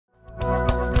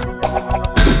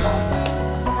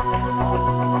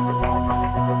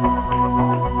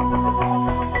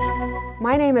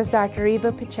is Dr.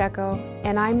 Eva Pacheco,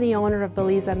 and I'm the owner of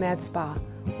Belleza Med Spa.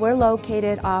 We're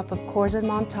located off of Corzo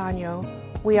Montano.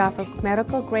 We offer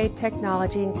medical-grade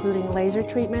technology, including laser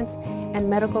treatments and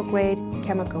medical-grade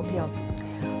chemical peels.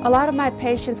 A lot of my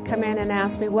patients come in and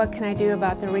ask me, what can I do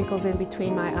about the wrinkles in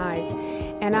between my eyes?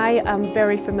 And I am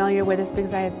very familiar with this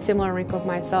because I had similar wrinkles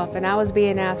myself. And I was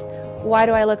being asked, why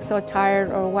do I look so tired,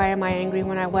 or why am I angry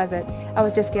when I wasn't? I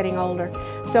was just getting older.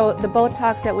 So the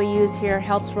Botox that we use here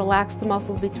helps relax the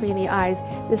muscles between the eyes.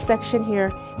 This section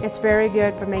here, it's very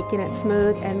good for making it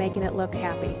smooth and making it look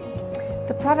happy.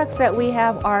 The products that we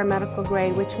have are medical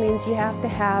grade, which means you have to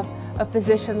have a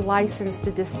physician license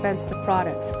to dispense the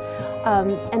products.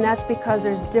 And that's because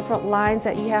there's different lines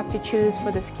that you have to choose for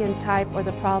the skin type or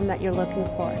the problem that you're looking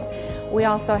for. We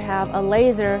also have a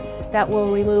laser that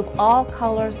will remove all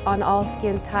colors on all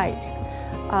skin types.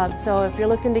 So if you're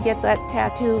looking to get that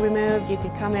tattoo removed, you can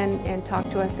come in and talk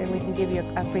to us and we can give you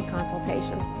a free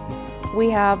consultation. We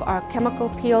have our chemical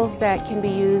peels that can be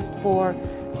used for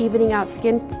evening out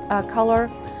skin color,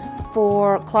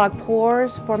 for clogged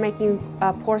pores, for making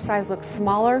pore size look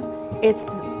smaller. It's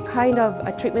kind of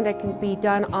a treatment that can be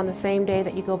done on the same day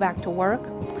that you go back to work.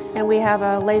 And we have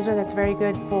a laser that's very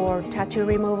good for tattoo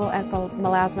removal and for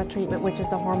melasma treatment, which is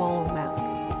the hormonal mask.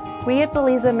 We at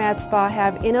Belleza Med Spa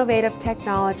have innovative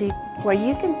technology where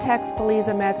you can text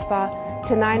Belleza Med Spa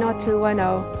to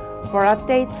 90210 for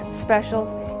updates,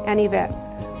 specials, and events.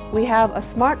 We have a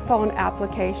smartphone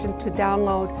application to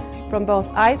download from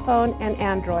both iPhone and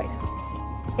Android.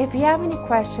 If you have any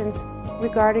questions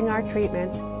regarding our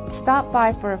treatments, stop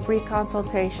by for a free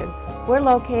consultation. We're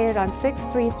located on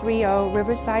 6330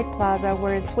 Riverside Plaza.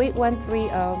 We're in Suite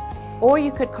 130, or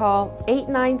you could call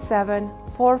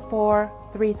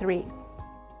 897-4433.